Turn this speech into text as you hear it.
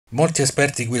Molti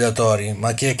esperti guidatori,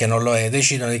 ma chi è che non lo è,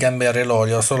 decidono di cambiare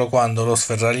l'olio solo quando lo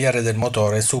sferragliare del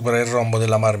motore supera il rombo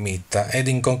della marmitta ed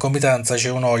in concomitanza c'è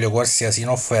un olio qualsiasi in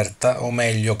offerta o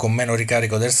meglio con meno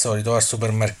ricarico del solito al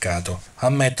supermercato.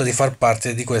 Ammetto di far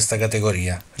parte di questa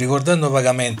categoria. Ricordando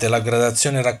vagamente la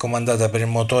gradazione raccomandata per il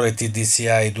motore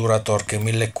TDCi DuraTorq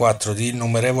 1400 di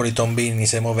innumerevoli tombini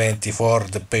semoventi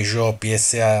Ford, Peugeot,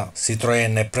 PSA,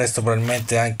 Citroen e presto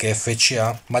probabilmente anche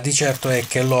FCA, ma di certo è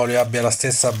che l'olio abbia la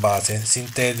stessa base,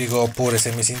 sintetico oppure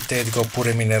semisintetico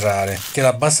oppure minerale, che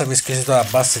la bassa viscosità a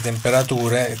basse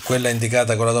temperature, quella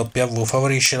indicata con la W,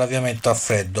 favorisce l'avviamento a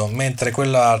freddo, mentre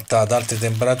quella alta ad alte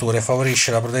temperature favorisce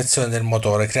la protezione del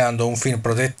motore, creando un film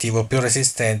protettivo più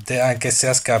resistente anche se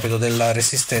a scapito della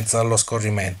resistenza allo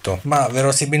scorrimento, ma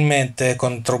verosimilmente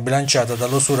controbilanciata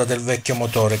dall'usura del vecchio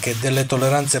motore che delle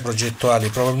tolleranze progettuali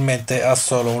probabilmente ha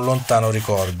solo un lontano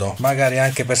ricordo, magari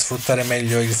anche per sfruttare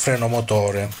meglio il freno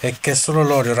motore, e che solo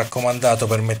l'olio raccomandato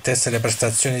permettesse le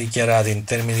prestazioni dichiarate in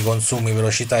termini di consumi,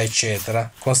 velocità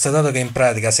eccetera, constatato che in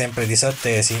pratica sempre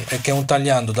disattesi e che un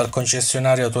tagliando dal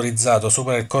concessionario autorizzato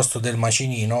supera il costo del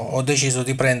macinino, ho deciso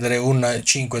di prendere un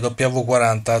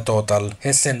 5W40 Total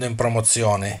essendo in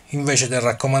promozione invece del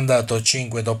raccomandato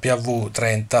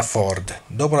 5W30 Ford.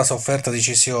 Dopo la sofferta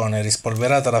decisione,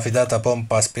 rispolverata la fidata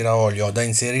pompa aspira olio da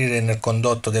inserire nel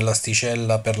condotto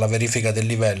dell'asticella per la verifica del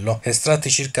livello, estratti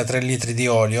circa 3 litri di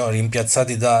olio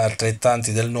rimpiazzati da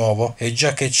altrettanti del nuovo e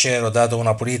già che c'ero dato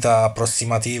una pulita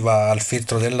approssimativa al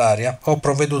filtro dell'aria, ho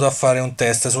provveduto a fare un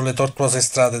test sulle tortuose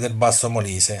strade del Basso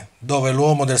Molise, dove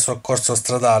l'uomo del soccorso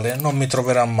stradale non mi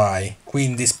troverà mai,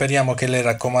 quindi speriamo che le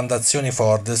raccomandazioni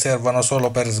Ford servano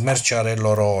solo per smerciare il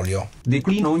loro olio.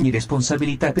 Declino ogni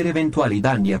responsabilità per eventuali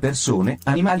danni a persone,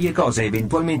 animali e cose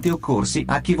eventualmente occorsi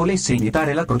a chi volesse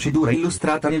imitare la procedura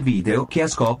illustrata nel video che ha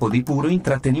scopo di puro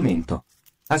intrattenimento.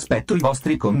 Aspetto i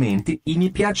vostri commenti, i mi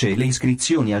piace e le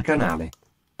iscrizioni al canale.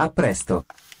 A presto.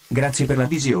 Grazie per la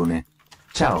visione.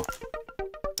 Ciao.